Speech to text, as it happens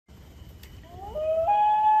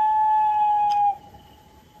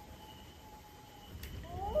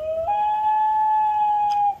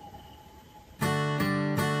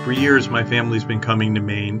For years, my family's been coming to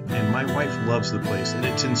Maine, and my wife loves the place, and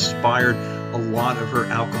it's inspired a lot of her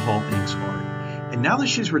Alcohol Inc.'s art. And now that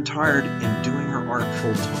she's retired and doing her art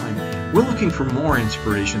full-time, we're looking for more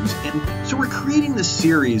inspirations, and so we're creating this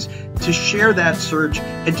series to share that search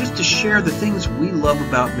and just to share the things we love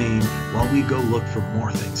about Maine while we go look for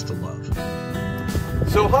more things to love.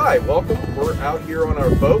 So hi, welcome. We're out here on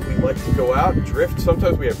our boat. We like to go out, drift.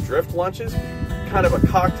 Sometimes we have drift lunches. Kind of a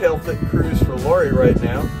cocktail fit cruise for Lori right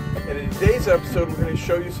now. And in today's episode, we're going to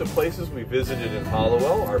show you some places we visited in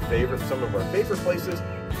Hallowell, some of our favorite places,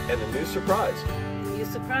 and a new surprise. The new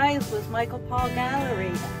surprise was Paul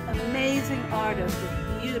Gallery, amazing artist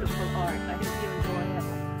with beautiful art. I hope you enjoy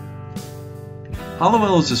it.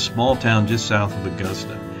 Hallowell is a small town just south of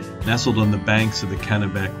Augusta, nestled on the banks of the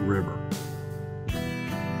Kennebec River.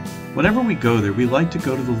 Whenever we go there, we like to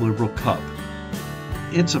go to the Liberal Cup.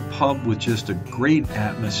 It's a pub with just a great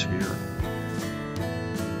atmosphere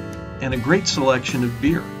and a great selection of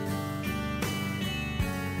beer,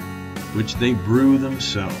 which they brew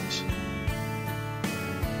themselves.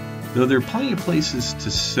 Though there are plenty of places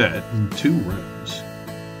to sit in 2 rooms,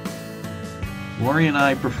 Lori and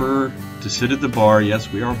I prefer to sit at the bar.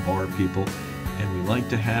 Yes, we are bar people, and we like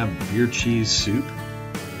to have beer cheese soup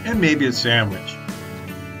and maybe a sandwich.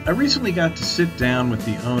 I recently got to sit down with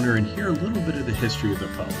the owner and hear a little bit of the history of the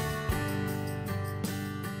pub.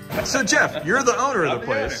 So Jeff, you're the owner of the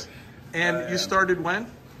place, and you started when?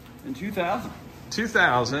 In 2000.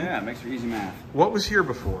 2000? Yeah, it makes for easy math. What was here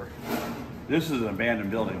before? This is an abandoned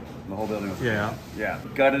building. The whole building was Yeah.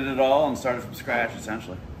 Gutted it all and started from scratch,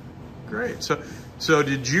 essentially. Great. So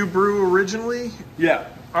did you brew originally? Yeah.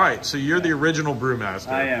 All right, so you're the original brewmaster.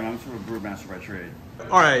 I am. I'm sort of a brewmaster by trade.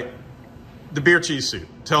 All right, the beer cheese soup.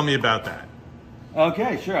 Tell me about that.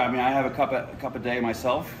 Okay, sure. I mean, I have a cup a day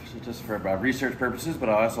myself, just for research purposes, but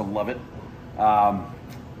I also love it.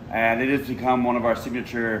 And it has become one of our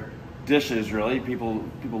signature dishes, really. People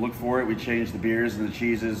look for it. We change the beers and the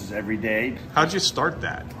cheeses every day. How'd you start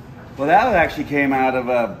that? Well, that actually came out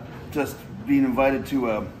of just being invited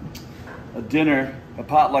to a dinner, a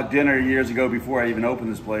potluck dinner years ago before I even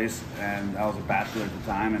opened this place. And I was a bachelor at the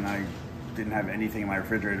time, and I didn't have anything in my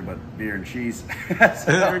refrigerator but beer and cheese.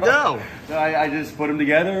 There we go. So I just put them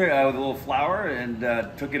together with a little flour and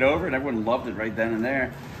took it over, and everyone loved it right then and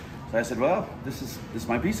there. So I said, well, this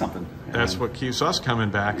might be something. That's what keeps us coming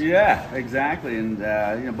back. Yeah, exactly. And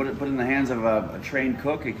put it in the hands of a trained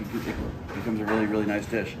cook, it becomes a really, really nice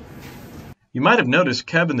dish. You might have noticed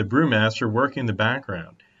Kevin, the brewmaster, working in the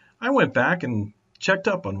background. I went back and checked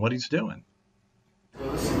up on what he's doing.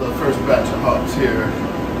 So this is the first batch of hops here.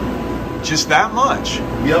 Just that much?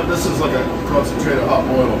 Yep, this is like a concentrated hop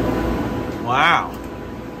oil. Wow.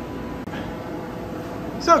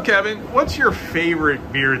 So Kevin, what's your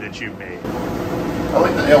favorite beer that you've made? I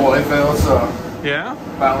like the ale ale. It's Yeah?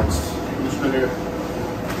 balanced English bitter.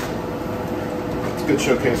 It's a good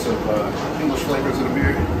showcase of English flavors in a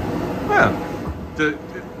beer. Well,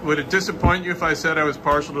 would it disappoint you if I said I was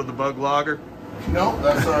partial to the Bug Lager? No,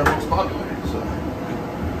 that's our most popular. So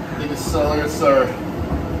I think it's our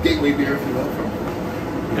gateway beer, if you will, from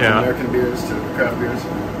American beers to craft beers.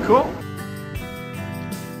 Cool.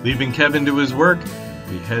 Leaving Kevin to his work,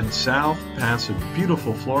 we head south past a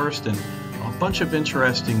beautiful florist and a bunch of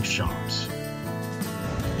interesting shops.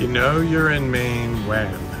 You know you're in Maine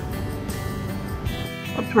when?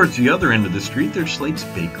 Up towards the other end of the street, there's Slate's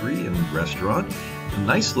Bakery and Restaurant, a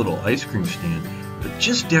nice little ice cream stand. But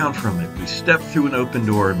just down from it, we stepped through an open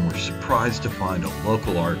door and were surprised to find a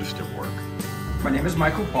local artist at work. My name is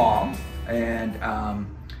Michael Paul, and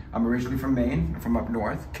I'm originally from Maine, from up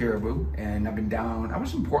north, Caribou, and I've been down, I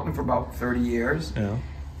was in Portland for about 30 years,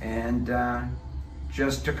 and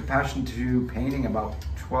just took a passion to painting about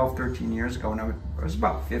 12, 13 years ago, and I was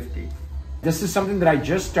about 50. This is something that I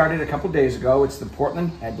just started a couple days ago. It's the Portland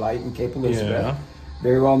Headlight in Cape Elizabeth.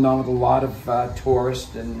 Very well known with a lot of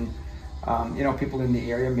tourists and people in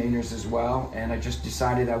the area, Mainers as well, and I just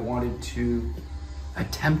decided I wanted to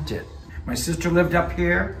attempt it. My sister lived up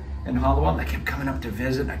here in Hallowell, and I kept coming up to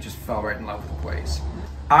visit, and I just fell right in love with the place.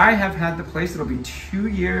 I have had the place, it'll be 2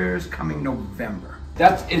 years coming November.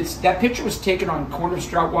 That picture was taken on corner of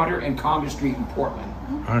Stroutwater and Congress Street in Portland.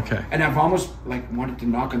 Okay. And I've almost wanted to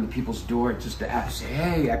knock on the people's door just to ask, say,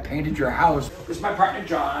 hey, I painted your house. This is my partner,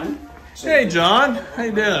 John. So, hey, John. How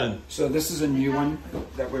you doing? So this is a new one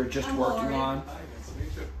that we're just working on.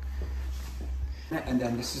 And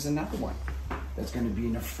then this is another one that's going to be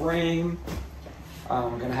in a frame. We're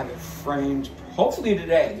going to have it framed hopefully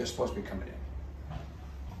today. They're supposed to be coming in.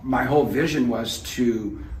 My whole vision was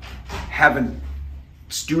to have a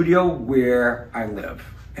studio where I live.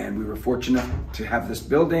 And we were fortunate to have this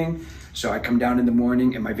building. So I come down in the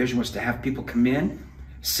morning, and my vision was to have people come in,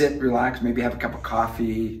 sit, relax, maybe have a cup of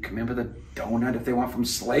coffee, come in with a donut if they want from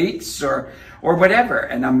Slate's or whatever.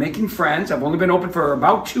 And I'm making friends. I've only been open for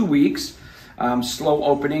about 2 weeks, slow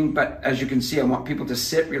opening. But as you can see, I want people to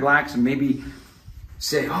sit, relax, and maybe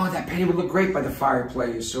say, oh, that painting would look great by the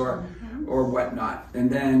fireplace or whatnot. And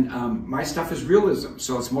then my stuff is realism.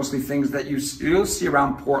 So it's mostly things that you'll see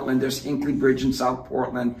around Portland. There's Hinkley Bridge in South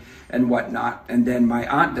Portland and whatnot. And then my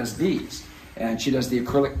aunt does these, and she does the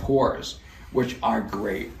acrylic pours, which are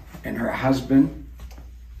great. And her husband,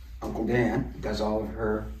 Uncle Dan, does all of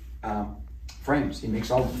her frames. He makes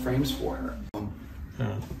all the frames for her.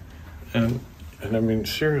 And I mean,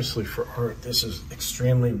 seriously, for art, this is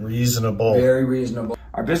extremely reasonable. Very reasonable.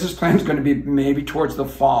 Our business plan is going to be maybe towards the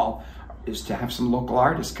fall, is to have some local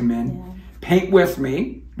artists come in, paint with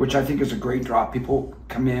me, which I think is a great draw. People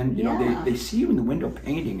come in, you know, they see you in the window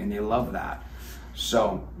painting, and they love that.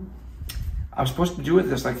 So I was supposed to do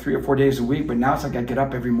this like 3 or 4 days a week, but now it's like I get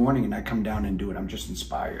up every morning and I come down and do it. I'm just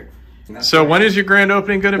inspired. So when is your grand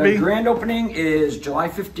opening going to be? The grand opening is July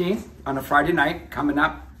 15th on a Friday night, coming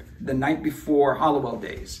up the night before Hallowell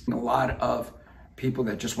days. A lot of people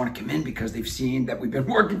that just want to come in because they've seen that we've been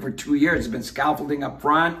working for 2 years. There's been scaffolding up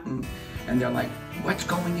front, and they're like, what's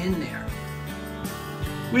going in there?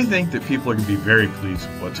 We think that people are going to be very pleased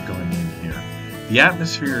with what's going in here. The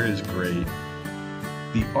atmosphere is great.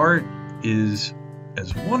 The art is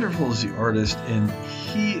as wonderful as the artist, and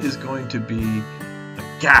he is going to be a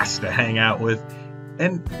gas to hang out with.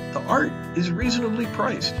 And the art is reasonably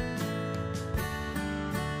priced.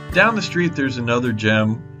 Down the street, there's another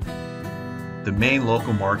gem, the Maine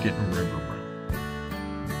Local Market in River Room.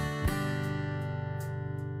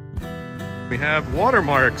 We have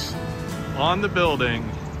watermarks on the building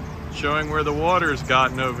showing where the water's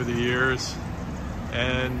gotten over the years,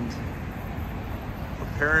 and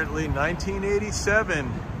apparently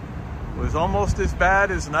 1987 was almost as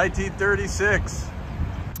bad as 1936.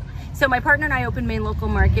 So my partner and I opened Maine Local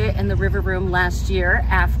Market in the River Room last year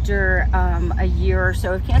after a year or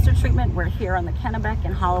so of cancer treatment. We're here on the Kennebec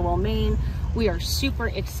in Hallowell, Maine. We are super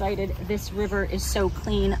excited. This river is so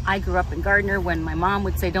clean. I grew up in Gardner when my mom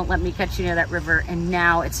would say, don't let me catch you near that river. And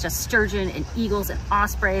now it's just sturgeon and eagles and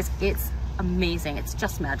ospreys. It's amazing. It's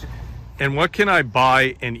just magical. And what can I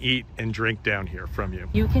buy and eat and drink down here from you?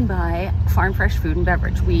 You can buy farm fresh food and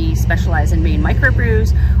beverage. We specialize in Maine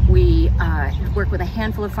microbrews. We work with a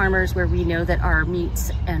handful of farmers where we know that our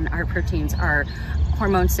meats and our proteins are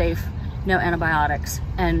hormone safe, no antibiotics,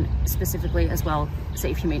 and specifically as well,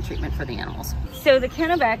 safe humane treatment for the animals. So the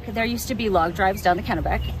Kennebec, there used to be log drives down the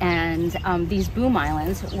Kennebec, and these boom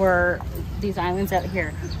islands these islands out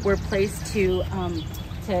here were placed to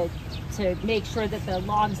make sure that the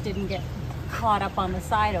logs didn't get caught up on the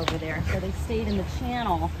side over there. So they stayed in the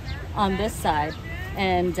channel on this side,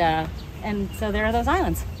 and so there are those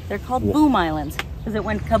islands. They're called boom islands because it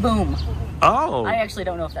went kaboom. Oh. I actually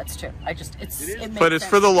don't know if that's true. It makes but it's sense.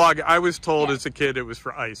 for the log. I was told Yeah. as a kid it was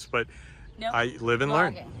for ice, but Nope. I live and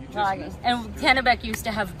learn. Logging. And Kennebec used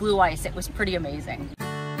to have blue ice. It was pretty amazing.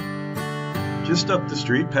 Just up the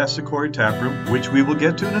street past the Corey Tap Room, which we will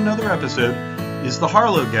get to in another episode, is the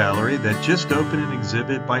Harlow Gallery that just opened an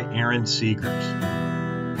exhibit by Aaron Seegers.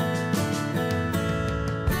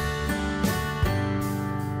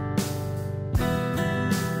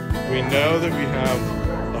 We know that we have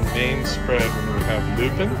a main spread when we have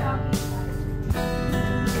lupin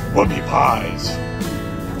and whoopie pies.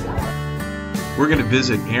 We're going to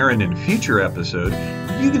visit Aaron in a future episode.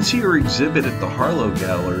 You can see her exhibit at the Harlow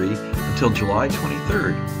Gallery until July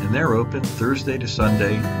 23rd, and they're open Thursday to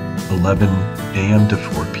Sunday, 11 a.m. to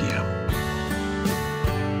 4 p.m.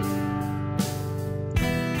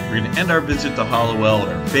 We're going to end our visit to Hallowell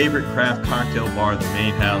at our favorite craft cocktail bar, the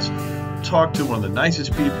Maine House. Talk to one of the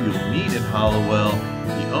nicest people you'll meet in Hallowell,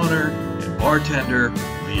 the owner and bartender,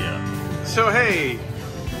 Leah. So hey,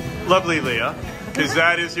 lovely Leah, because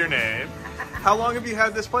that is your name. How long have you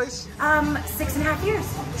had this place? 6.5 years.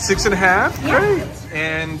 6.5? Yeah. Great.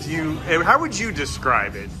 And how would you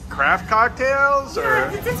describe it? Craft cocktails, or?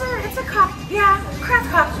 Yeah, it's a craft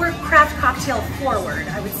cocktail. We're craft cocktail forward,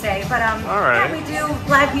 I would say. But all right. Yeah, we do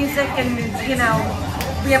live music, and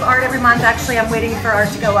we have art every month. Actually, I'm waiting for art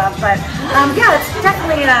to go up, but yeah, it's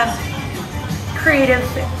definitely a creative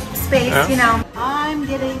space. Yeah. I'm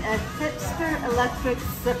getting a Tipster electric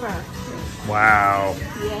sipper. Wow.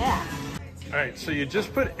 Yeah. All right, so you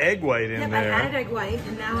just put egg white in there. I added egg white,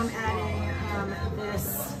 and now I'm adding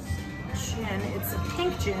this gin. It's a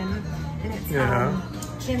pink gin, and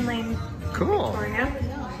it's gin lane Cool. Victoria.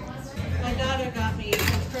 My daughter got me the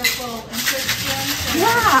purple interest gems.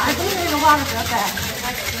 Yeah, I've been reading a lot about that.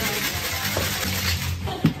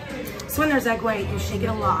 So when there's egg white, you shake it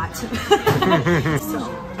a lot.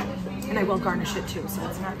 And I will garnish it too, so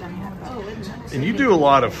it's not done yet. Oh, And you do a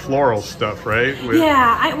lot of floral stuff, right?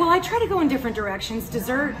 Yeah, I try to go in different directions.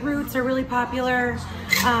 Dessert roots are really popular.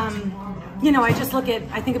 You know, I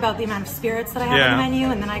think about the amount of spirits that I have on the menu,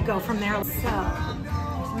 and then I go from there. So,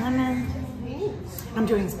 lemon. I'm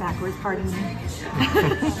doing this backwards, pardon me.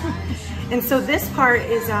 And so this part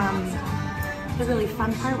is the really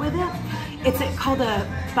fun part with it. It's called a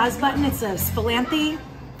buzz button. It's a spilanthes.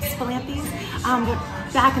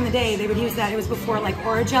 Back in the day, they would use that. It was before like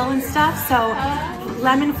Orajel and stuff. So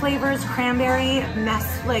lemon flavors, cranberry,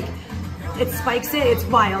 it spikes it. It's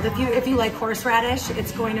wild. If you like horseradish,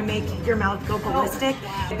 it's going to make your mouth go ballistic.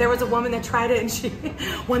 There was a woman that tried it,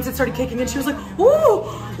 and once it started kicking in, she was like, "Ooh,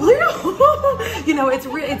 you know, it's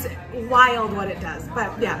wild what it does."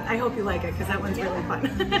 But yeah, I hope you like it because that one's really fun.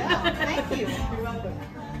 Thank you. You're welcome.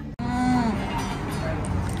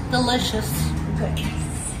 Delicious. Good.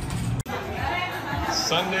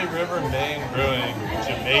 Sunday River, Maine Brewing,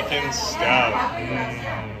 Jamaican Stout.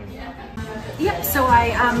 Yep, so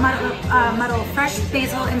I muddle fresh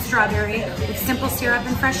basil and strawberry with simple syrup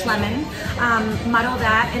and fresh lemon. Muddle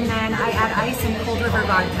that, and then I add ice and cold river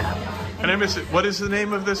vodka. And I miss it. What is the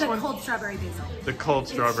name of this one? The cold strawberry basil. The cold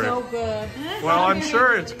strawberry. So good. Well, I'm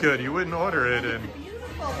sure it's good. You wouldn't order it in.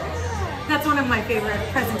 That's one of my favorite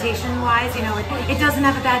presentation-wise. You know, it doesn't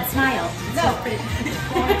have a bad smile. No.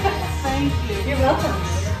 Thank you. You're welcome.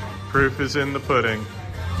 Proof is in the pudding.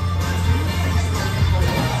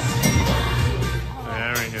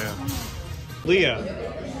 There we go. Leah,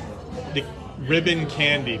 the ribbon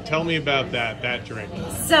candy. Tell me about that drink.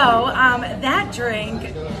 So that drink,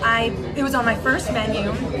 it was on my first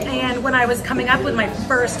menu, and when I was coming up with my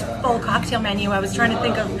first full cocktail menu, I was trying to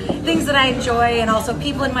think of things that I enjoy and also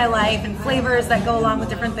people in my life and flavors that go along with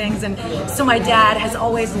different things. And so my dad has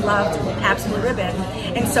always loved Absolute Ribbon,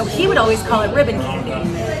 and so he would always call it ribbon candy.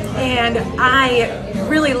 And I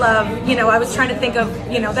really love, you know, I was trying to think of,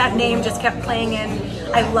 you know, that name just kept playing in.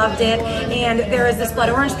 I loved it, and there is this blood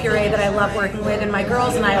orange puree that I love working with, and my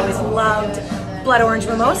girls and I always loved blood orange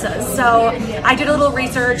mimosas. So I did a little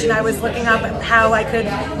research, and I was looking up how I could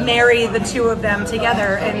marry the two of them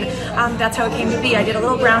together, and that's how it came to be. I did a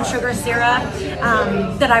little brown sugar syrup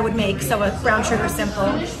that I would make, so a brown sugar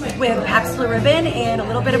simple with Absolute Ribbon and a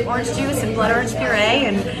little bit of orange juice and blood orange puree,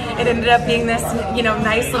 and it ended up being this, you know,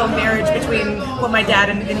 nice little marriage between what my dad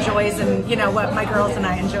enjoys and, you know, what my girls and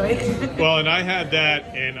I enjoy. Well, and I had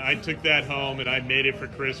that, and I took that home, and I made it for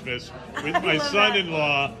Christmas with my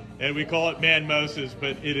son-in-law. And we call it Man-Moses,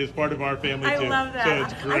 but it is part of our family too. I love that. So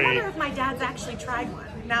it's great. I wonder if my dad's actually tried one.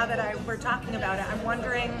 Now that we're talking about it, I'm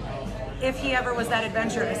wondering if he ever was that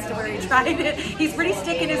adventurous to where he tried it. He's pretty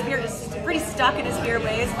stuck in his beer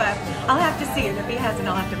ways, but I'll have to see it. If he hasn't,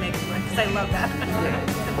 I'll have to make one because I love that.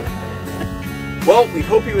 Well, we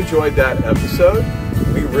hope you enjoyed that episode.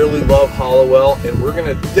 We really love Hallowell, and we're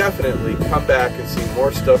going to definitely come back and see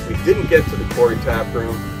more stuff. We didn't get to the Corey Tap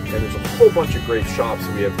Room, and there's a whole bunch of great shops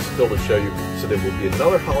that we have still to show you, so there will be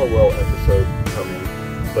another Hallowell episode coming.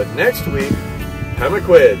 But next week,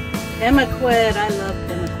 Pemaquid. Pemaquid, I love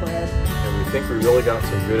Pemaquid. And we think we really got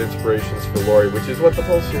some good inspirations for Lori, which is what the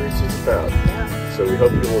whole series is about. Yeah. So we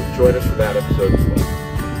hope you will join us for that episode as well.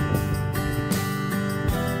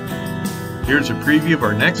 Here's a preview of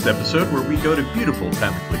our next episode where we go to beautiful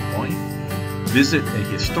Pemaquid Point, visit a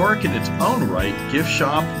historic in its own right gift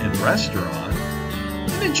shop and restaurant,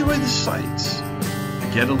 and enjoy the sights.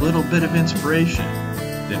 Get a little bit of inspiration.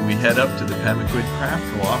 Then we head up to the Pemaquid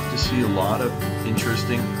Craft Walk to see a lot of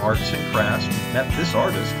interesting arts and crafts. We met this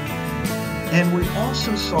artist. And we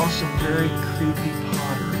also saw some very creepy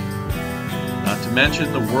pottery. Not to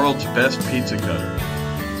mention the world's best pizza cutter.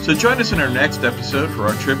 So join us in our next episode for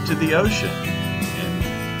our trip to the ocean.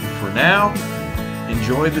 And for now,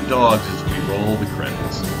 enjoy the dogs as we roll the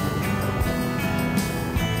credits.